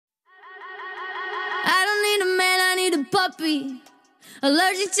puppy,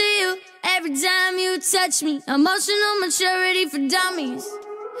 allergic to you every time you touch me. Emotional maturity for dummies.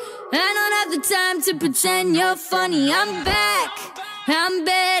 I don't have the time to pretend you're funny. I'm back, I'm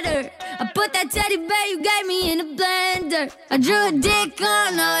better. I put that teddy bear you gave me in a blender. I drew a dick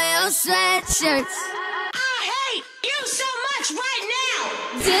on all your sweatshirts. I hate you so much right now.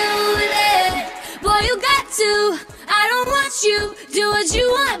 Deal with it, boy, you got to. I don't want you, do what you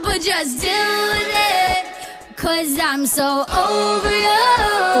want, but just deal with it. 'Cause I'm so over you.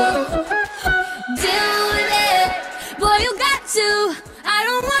 Deal with it, boy, you got to. I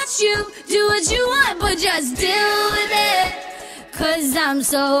don't want you, do what you want, but just deal with it. 'Cause I'm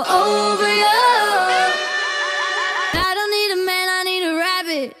so over you. I don't need a man, I need a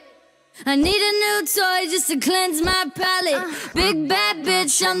rabbit. I need a new toy just to cleanse my palate. Big bad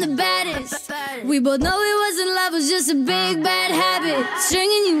bitch, I'm the baddest. We both know it wasn't love, it was just a big bad habit.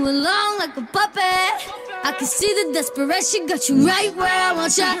 Stringing you along like a puppet. I can see the desperation, got you right where I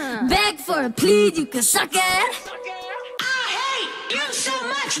want ya. Beg for a plea, you can suck it. I hate you so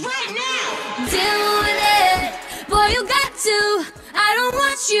much right now. Deal with it, boy, you got to. I don't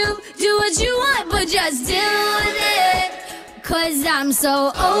want you, do what you want, but just deal with it. 'Cause I'm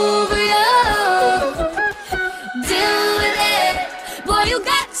so over you. Deal with it, boy, you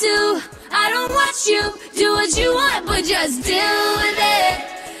got to. I don't want you, do what you want, but just deal with it.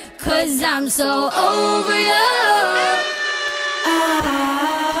 'Cause I'm so over you.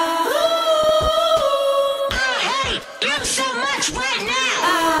 I hate you so much right now.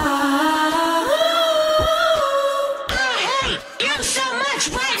 I hate you so much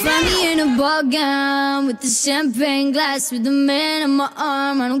right now. Find me in a ball gown with the champagne glass, with the man on my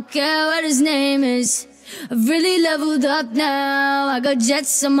arm. I don't care what his name is. I've really leveled up now. I got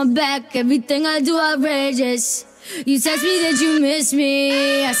jets on my back, everything I do outrageous. You text me that you miss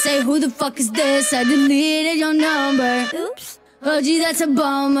me. I say, who the fuck is this? I deleted your number. Oops. Oh gee, that's a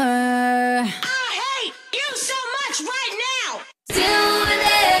bummer. I hate you so much right now. Deal with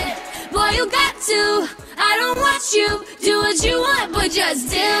it, boy, you got to. I don't want you, do what you want, but just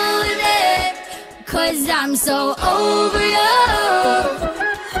deal with it. 'Cause I'm so over you.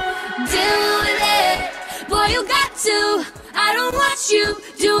 Deal with it, boy, you got to. I don't want you,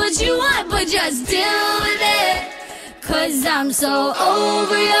 do what you want, but just deal with it. 'Cause I'm so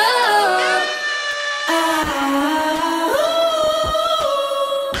over you.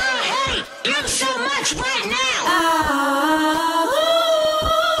 I hate you so much right now.